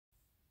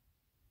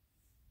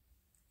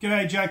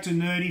G'day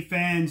Jackednnerdy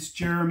Fans,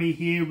 Jeremy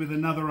here with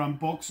another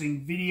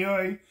unboxing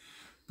video.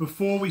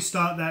 Before we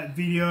start that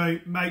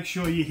video, make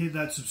sure you hit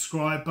that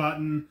subscribe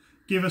button,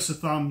 give us a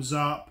thumbs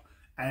up,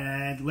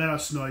 and let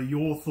us know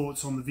your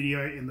thoughts on the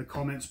video in the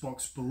comments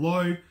box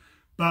below.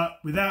 But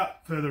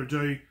without further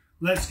ado,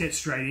 let's get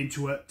straight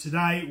into it.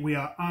 Today we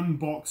are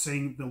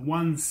unboxing the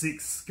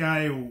 1/6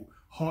 scale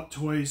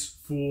Hottoys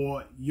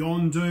for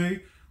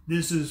Yondu.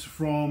 This is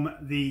from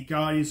the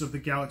Guardians of the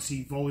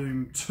Galaxy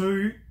Volume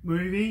 2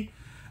 movie.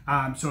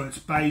 So it's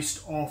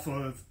based off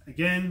of,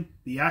 again,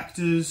 the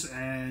actors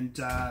and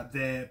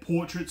their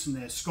portraits and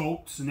their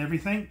sculpts and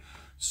everything.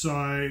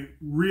 So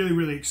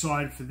really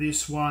excited for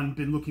this one.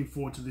 Been looking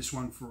forward to this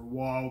one for a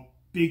while.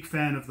 Big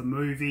fan of the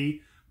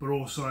movie, but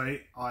also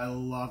I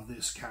love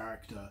this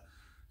character.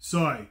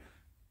 So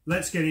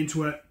let's get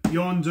into it.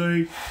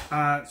 Yondu,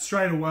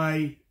 straight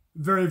away,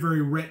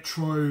 very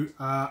retro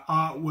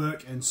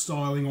artwork and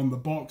styling on the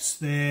box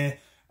there.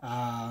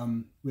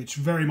 Which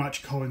very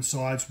much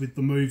coincides with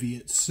the movie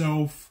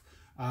itself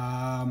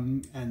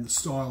and the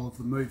style of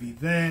the movie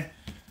there.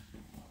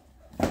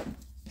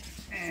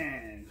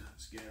 And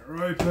let's get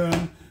her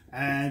open.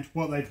 And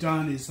what they've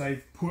done is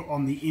they've put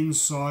on the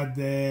inside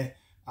there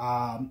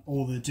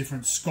all the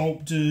different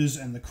sculptors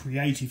and the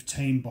creative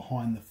team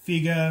behind the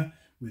figure,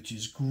 which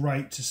is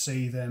great to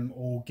see them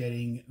all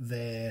getting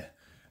their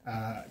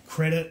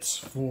credits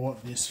for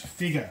this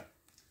figure.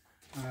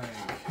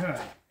 Okay,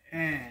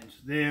 and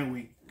there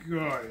we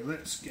go.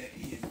 Let's get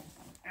him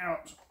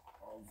out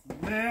of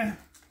there.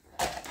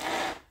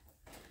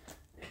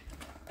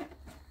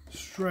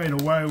 Straight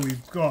away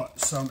we've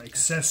got some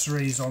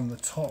accessories on the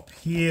top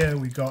here.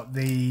 We've got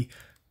the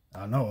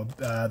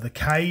the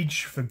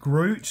cage for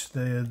Groot,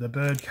 the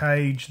bird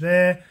cage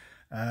there,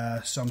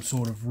 some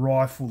sort of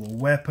rifle or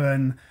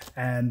weapon,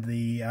 and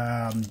the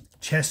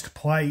chest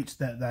plate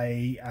that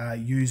they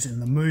use in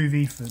the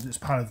movie for as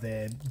part of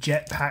their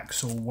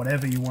jetpacks or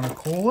whatever you want to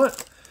call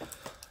it.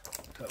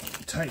 So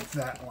we'll take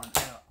that one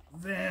out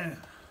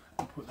there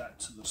and put that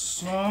to the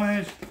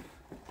side.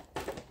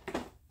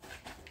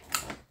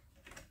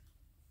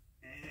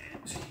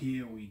 And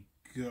here we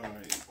go.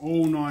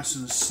 All nice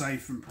and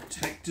safe and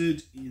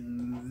protected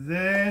in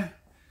there.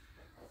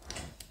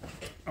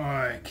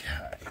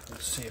 Okay,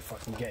 let's see if I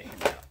can get him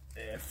out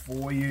there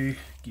for you,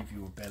 give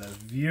you a better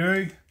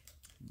view.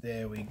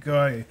 There we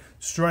go.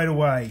 Straight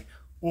away,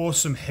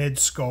 awesome head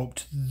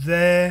sculpt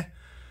there.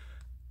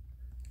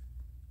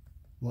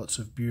 Lots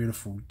of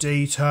beautiful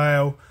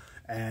detail,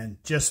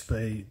 and just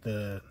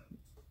the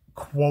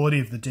quality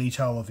of the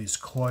detail of his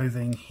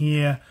clothing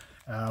here.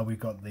 We've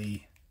got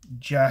the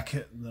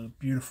jacket, the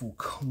beautiful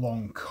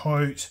long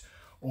coat,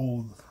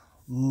 all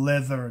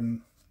leather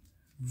and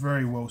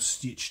very well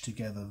stitched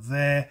together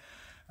there.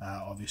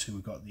 Obviously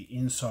we've got the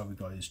inside, we've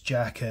got his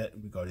jacket,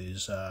 we've got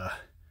his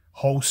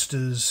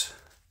holsters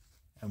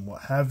and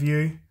what have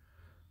you.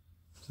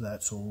 So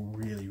that's all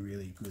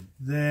really good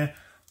there.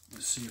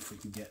 Let's see if we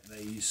can get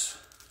these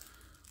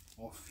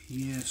off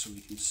here so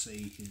we can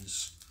see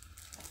his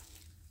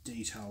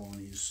detail on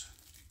his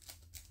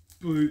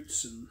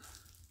boots, and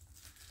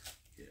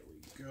here we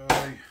go.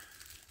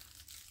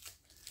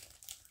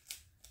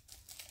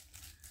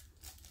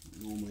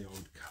 Normally I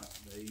would cut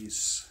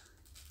these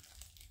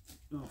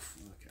off.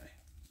 Okay,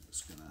 I'm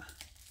just gonna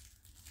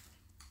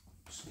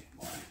get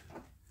my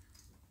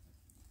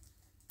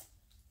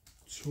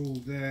tool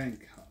there and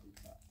cut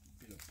that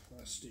bit of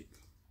plastic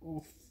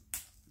off.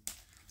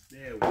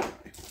 There we go.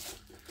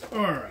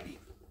 Alrighty.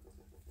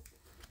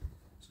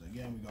 So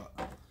again, we got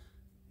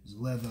his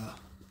leather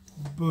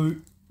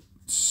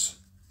boots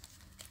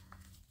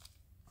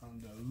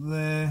under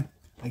there.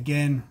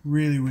 Again,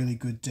 really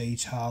good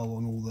detail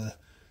on all the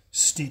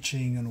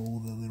stitching and all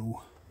the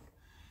little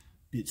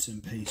bits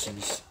and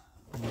pieces.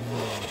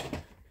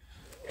 I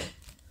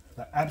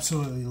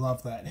absolutely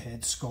love that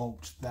head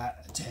sculpt,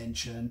 that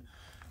attention.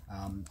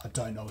 I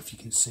don't know if you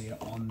can see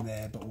it on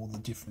there, but all the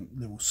different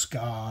little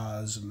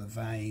scars and the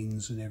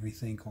veins and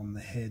everything on the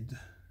head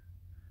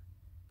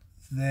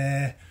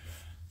there.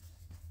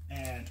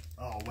 And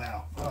oh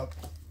wow,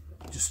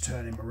 just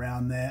turn him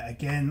around there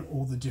again.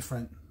 All the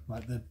different,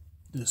 like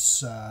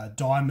this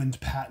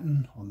diamond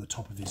pattern on the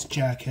top of his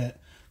jacket,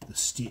 the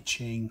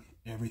stitching,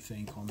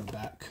 everything on the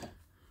back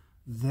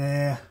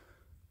there.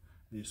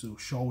 This little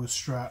shoulder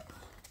strap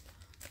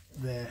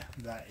there,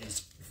 that is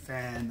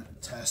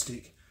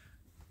fantastic.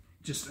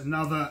 Just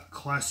another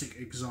classic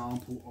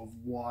example of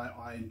why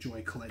I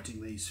enjoy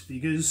collecting these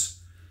figures.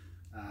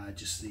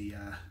 Just the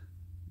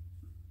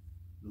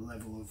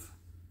level of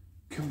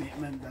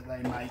commitment that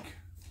they make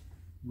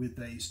with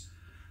these.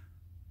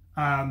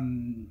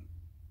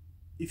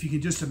 If you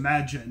can just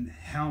imagine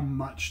how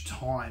much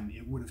time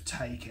it would have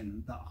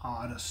taken the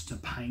artist to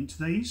paint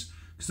these,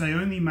 because they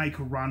only make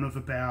a run of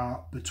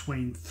about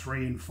between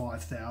 3,000 and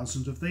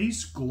 5,000 of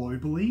these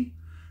globally.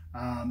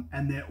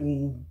 And they're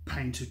all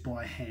painted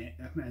by hand,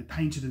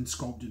 painted and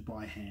sculpted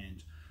by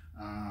hand.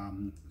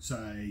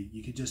 So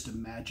you could just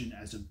imagine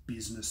as a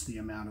business the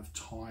amount of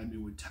time it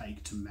would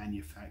take to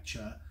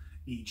manufacture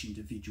each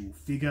individual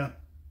figure.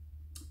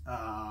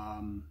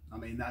 I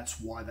mean, that's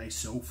why they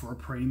sell for a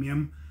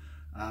premium.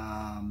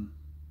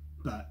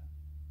 But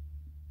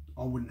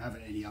I wouldn't have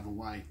it any other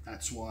way.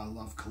 That's why I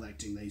love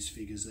collecting these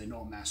figures. They're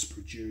not mass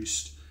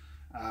produced.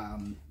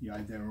 You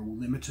know, they're all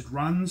limited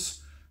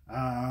runs.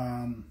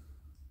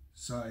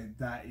 So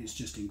that is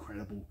just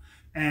incredible.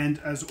 And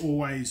as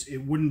always, it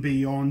wouldn't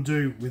be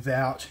Yondu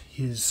without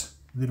his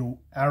little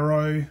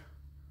arrow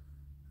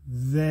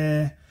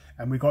there.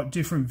 And we've got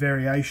different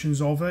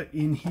variations of it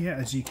in here.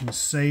 As you can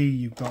see,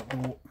 you've got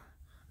the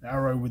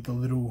arrow with the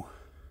little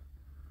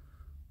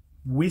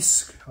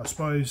whisk, I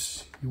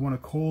suppose you want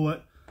to call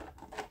it.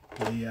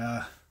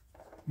 The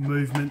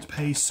movement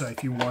piece. So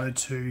if you wanted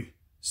to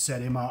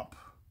set him up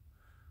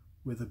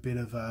with a bit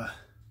of a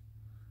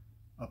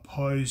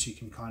pose, you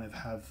can kind of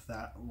have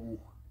that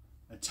all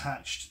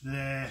attached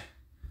there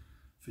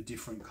for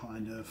different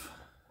kind of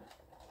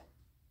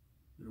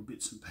little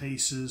bits and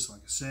pieces. Like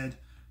I said,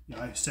 you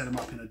know, set them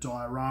up in a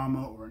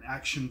diorama or an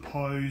action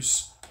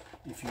pose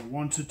if you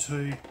wanted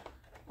to.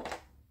 But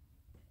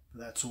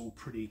that's all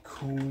pretty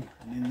cool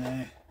and in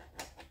there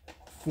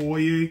for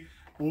you.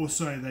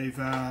 Also, they've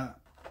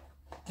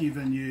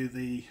given you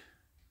the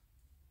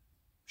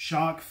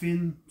shark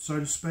fin, so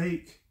to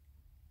speak.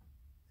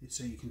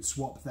 So you can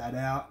swap that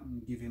out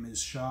and give him his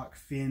shark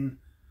fin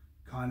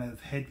kind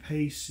of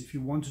headpiece if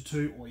you wanted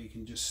to, or you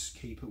can just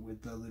keep it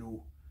with the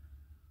little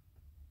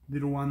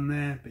one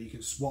there. But you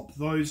can swap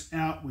those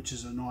out, which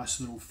is a nice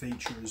little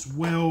feature as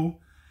well.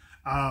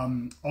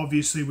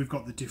 Obviously, we've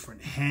got the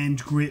different hand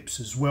grips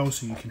as well,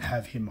 so you can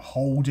have him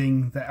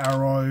holding the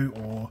arrow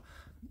or,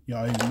 you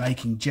know,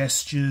 making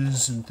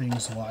gestures and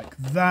things like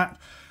that.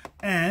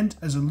 And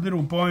as a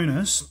little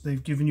bonus,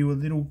 they've given you a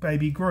little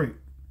baby Groot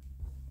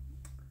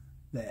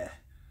there.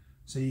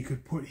 So you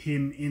could put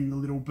him in the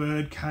little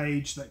bird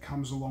cage that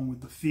comes along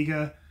with the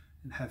figure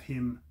and have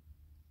him,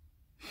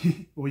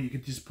 or you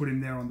could just put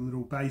him there on the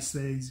little base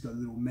there. He's got a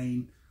little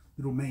mean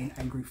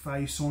angry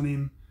face on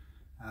him.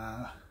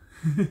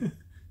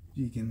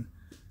 You can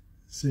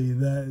see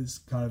that. It's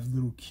kind of a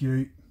little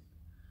cute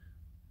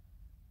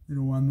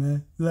little one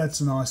there.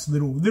 That's a nice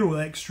little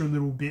extra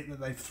little bit that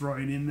they've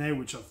thrown in there,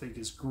 which I think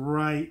is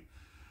great.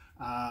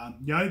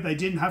 You know, they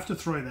didn't have to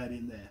throw that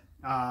in there.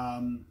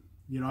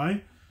 You know,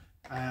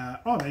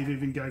 oh, they've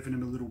even given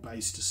him a little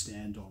base to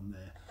stand on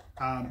there.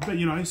 But,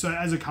 you know, so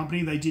as a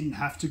company, they didn't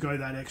have to go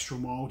that extra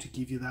mile to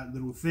give you that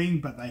little thing,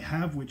 but they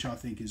have, which I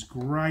think is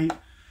great.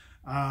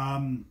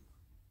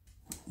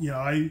 You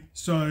know,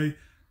 so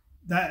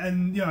that,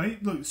 and, you know,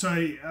 look,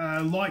 so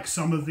like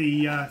some of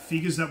the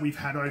figures that we've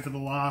had over the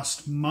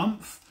last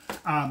month,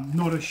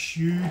 not a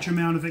huge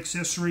amount of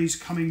accessories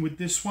coming with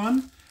this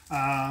one.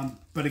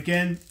 But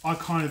again, I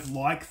kind of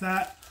like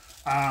that.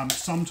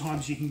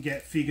 Sometimes you can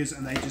get figures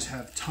and they just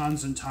have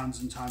tons and tons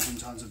and tons and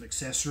tons of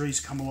accessories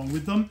come along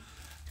with them,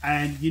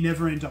 and you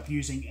never end up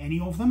using any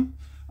of them.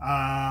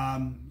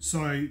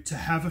 So to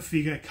have a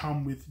figure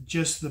come with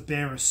just the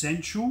bare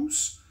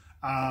essentials,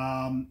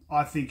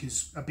 I think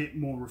is a bit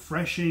more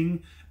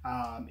refreshing.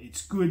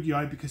 It's good, you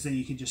know, because then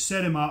you can just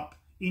set them up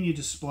in your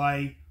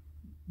display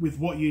with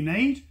what you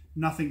need,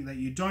 nothing that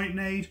you don't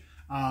need,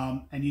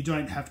 and you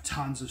don't have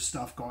tons of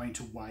stuff going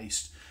to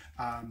waste.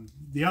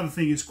 The other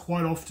thing is,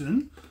 quite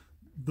often,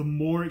 the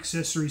more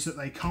accessories that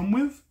they come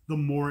with, the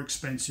more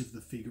expensive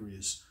the figure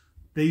is.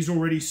 These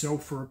already sell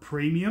for a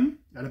premium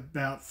at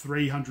about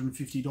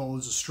 $350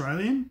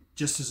 Australian,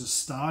 just as a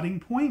starting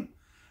point.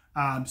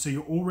 So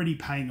you're already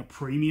paying a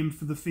premium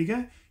for the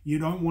figure. You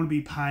don't want to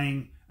be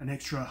paying an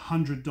extra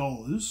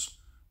 $100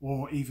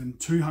 or even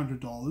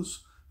 $200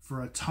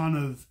 for a ton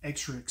of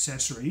extra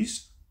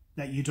accessories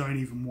that you don't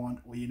even want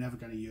or you're never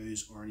going to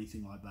use or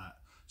anything like that.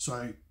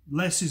 So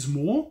less is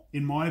more,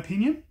 in my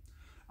opinion.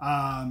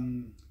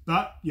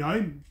 But, you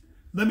know,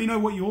 let me know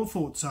what your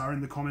thoughts are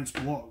in the comments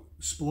below.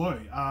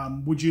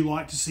 Would you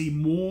like to see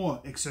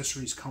more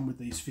accessories come with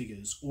these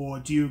figures? Or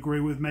do you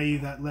agree with me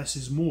that less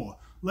is more?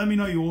 Let me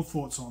know your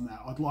thoughts on that.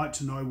 I'd like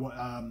to know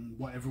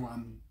what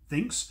everyone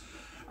thinks.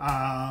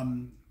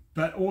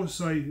 But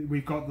also,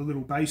 we've got the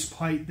little base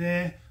plate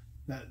there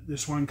that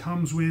this one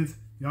comes with.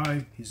 You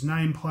know, his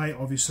nameplate,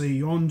 obviously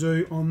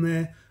Yondu on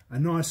there. A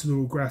nice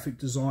little graphic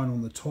design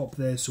on the top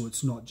there, so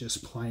it's not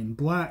just plain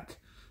black.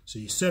 So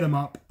you set them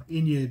up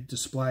in your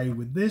display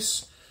with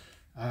this.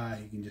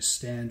 You can just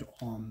stand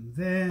on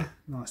there,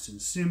 nice and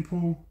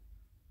simple.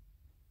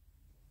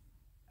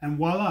 And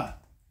voila,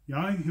 you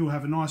know, he'll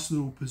have a nice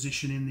little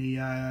position in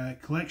the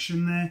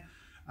collection there,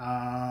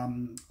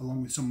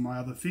 along with some of my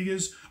other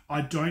figures.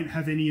 I don't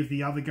have any of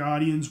the other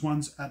Guardians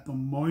ones at the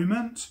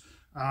moment.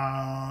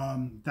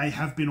 They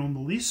have been on the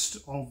list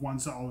of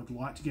ones that I would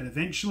like to get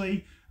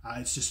eventually.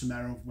 It's just a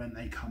matter of when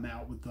they come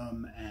out with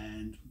them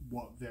and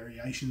what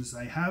variations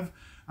they have.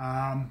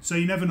 So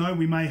you never know,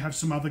 we may have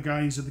some other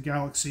Guardians of the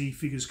Galaxy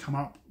figures come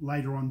up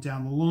later on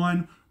down the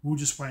line. We'll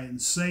just wait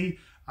and see.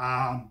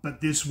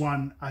 But this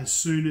one, as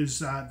soon as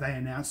they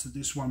announced that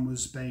this one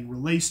was being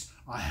released,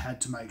 I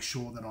had to make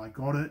sure that I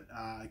got it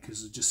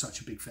because I'm just such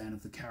a big fan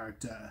of the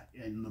character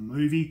in the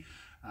movie.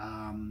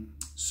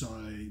 So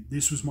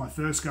this was my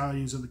first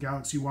Guardians of the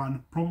Galaxy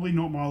one. Probably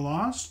not my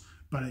last,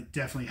 but it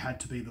definitely had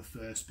to be the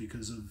first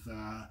because of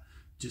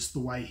just the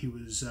way he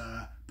was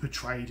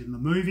portrayed in the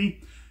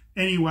movie.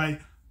 Anyway,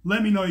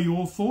 let me know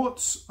your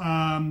thoughts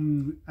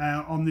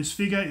on this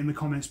figure in the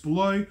comments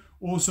below.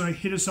 Also,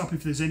 hit us up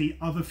if there's any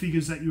other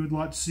figures that you would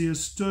like to see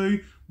us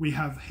do. We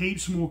have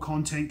heaps more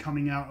content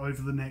coming out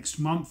over the next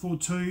month or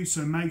two,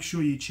 so make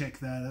sure you check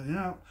that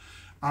out.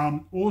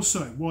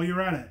 Also, while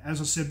you're at it, as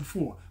I said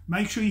before,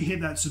 make sure you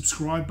hit that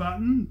subscribe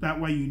button.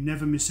 That way you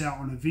never miss out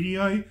on a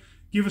video.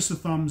 Give us a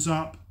thumbs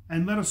up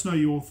and let us know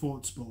your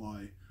thoughts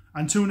below.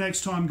 Until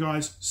next time,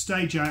 guys,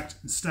 stay jacked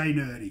and stay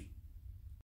nerdy.